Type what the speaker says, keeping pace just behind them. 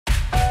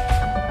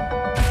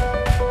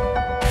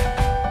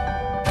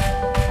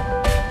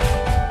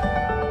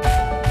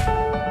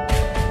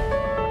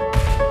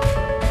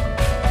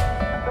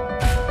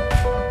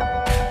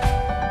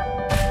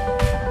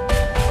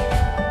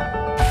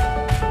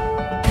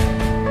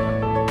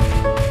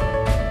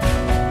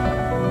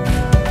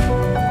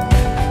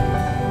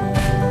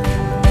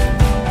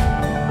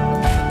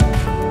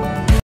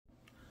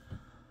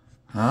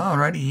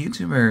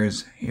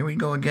YouTubers, here we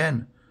go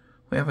again.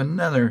 We have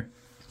another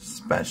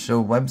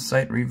special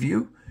website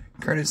review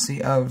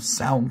courtesy of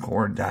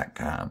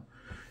SoundCore.com.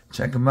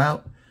 Check them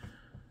out.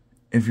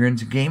 If you're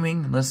into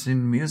gaming, listening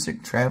to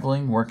music,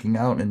 traveling, working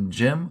out in the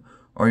gym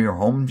or your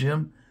home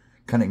gym,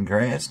 cutting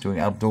grass, doing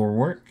outdoor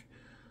work,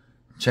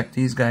 check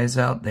these guys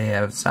out. They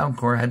have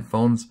SoundCore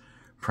headphones,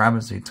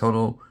 promise a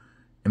total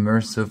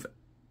immersive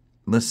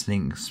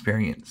listening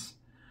experience.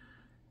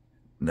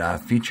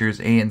 Features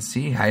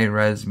ANC,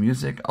 high-res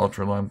music,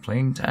 ultra-long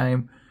playing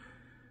time,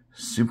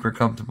 super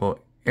comfortable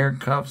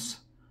Earcuffs,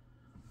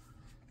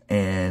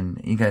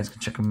 and you guys can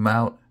check them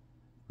out.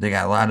 They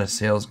got a lot of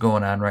sales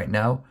going on right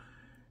now,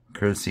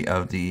 courtesy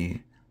of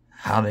the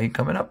holiday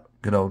coming up.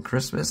 Good old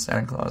Christmas.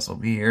 Santa Claus will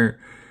be here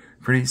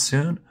pretty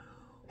soon.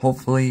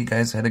 Hopefully you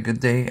guys had a good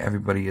day.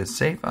 Everybody is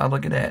safe. Oh,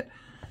 look at that.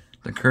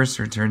 The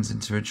cursor turns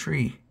into a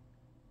tree.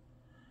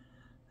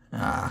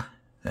 Ah,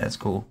 that's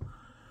cool.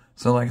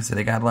 So like I said,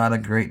 they got a lot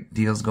of great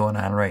deals going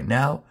on right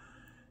now.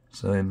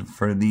 So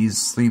for these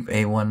Sleep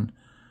A1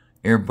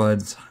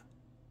 earbuds,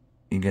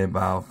 you get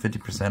about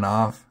 50%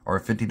 off or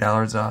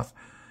 $50 off.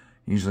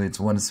 Usually it's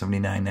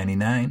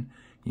 $179.99.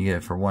 You get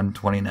it for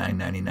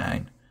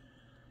 $129.99.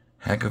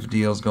 Heck of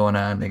deals going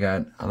on. They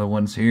got other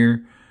ones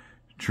here.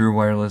 True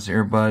wireless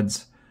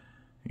earbuds.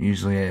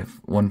 Usually at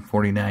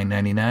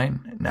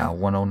 $149.99. Now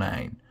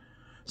 $109.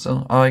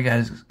 So all you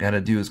guys got to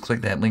do is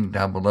click that link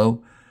down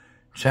below.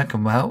 Check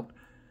them out.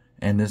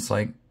 And just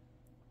like,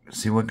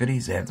 see what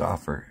goodies they have to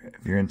offer.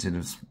 If you're into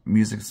the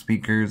music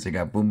speakers, they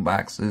got boom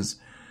boxes.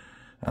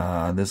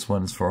 This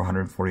one's for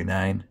 $149.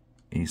 And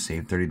you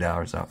save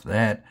 $30 off of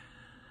that.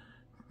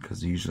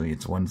 Because usually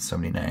it's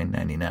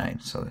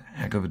 $179.99. So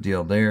heck of a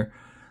deal there.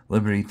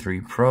 Liberty 3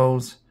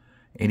 Pros,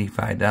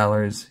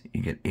 $85.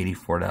 You get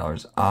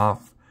 $84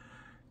 off.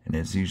 And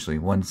it's usually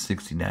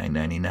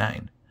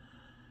 $169.99.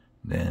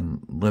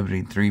 Then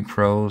Liberty 3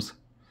 Pros,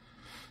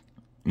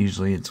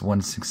 usually it's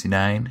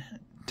 $169.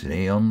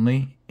 Today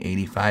only,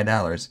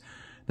 $85.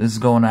 This is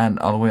going on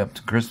all the way up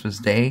to Christmas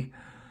Day.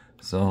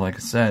 So like I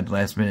said,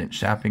 last minute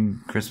shopping,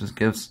 Christmas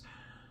gifts.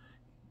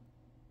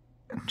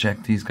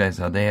 Check these guys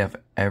out. They have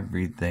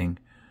everything.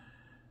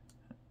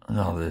 Look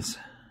at all this.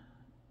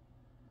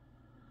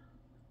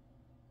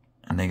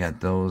 And they got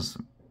those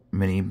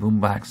mini boom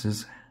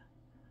boxes.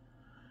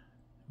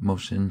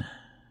 Motion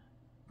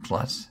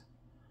Plus.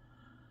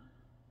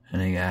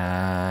 And they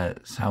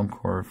got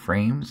SoundCore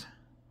frames.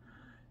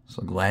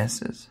 So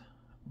glasses.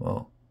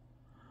 Well,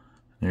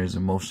 there's a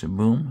motion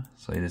boom.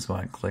 So you just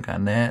want to click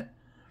on that.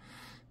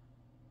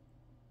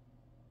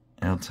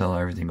 And it'll tell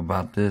everything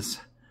about this.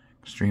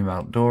 Extreme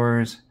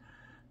outdoors.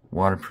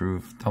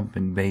 Waterproof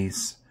thumping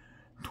bass.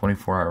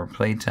 24-hour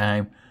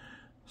playtime.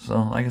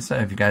 So like I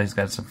said, if you guys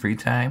got some free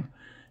time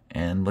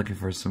and looking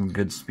for some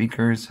good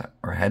speakers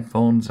or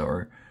headphones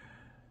or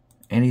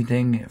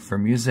anything for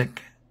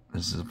music,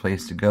 this is a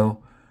place to go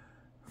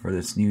for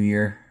this new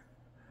year.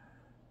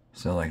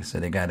 So like I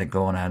said, they got it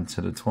going on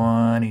to the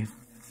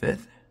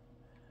 25th.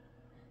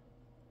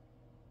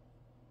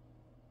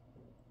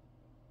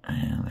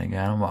 And they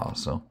got them all.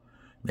 So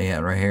they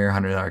got right here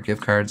 $100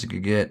 gift cards you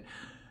could get.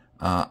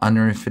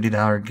 Under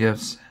 $50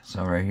 gifts.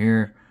 So right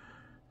here,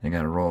 they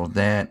got a roll of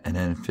that. And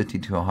then 50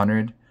 to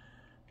 100.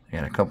 They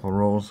got a couple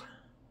rolls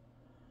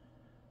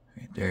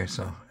right there.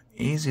 So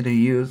easy to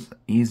use.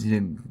 Easy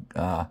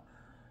to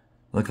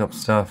look up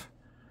stuff.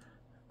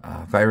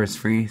 Virus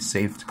free,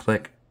 safe to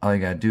click. All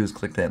you gotta do is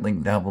click that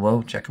link down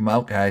below. Check them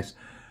out, guys,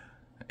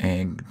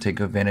 and take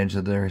advantage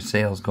of their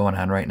sales going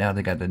on right now.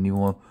 They got the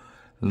new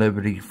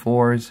Liberty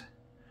 4s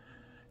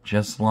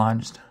just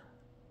launched.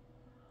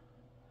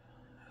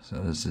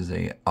 So this is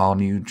a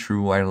all-new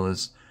true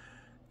wireless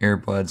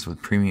earbuds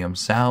with premium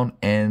sound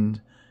and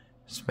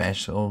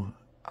spatial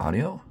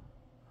audio.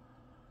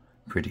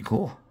 Pretty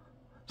cool.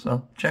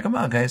 So check them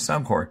out, guys.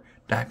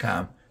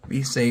 SoundCore.com.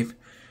 Be safe.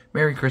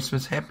 Merry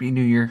Christmas, Happy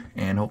New Year,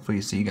 and hopefully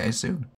see you guys soon.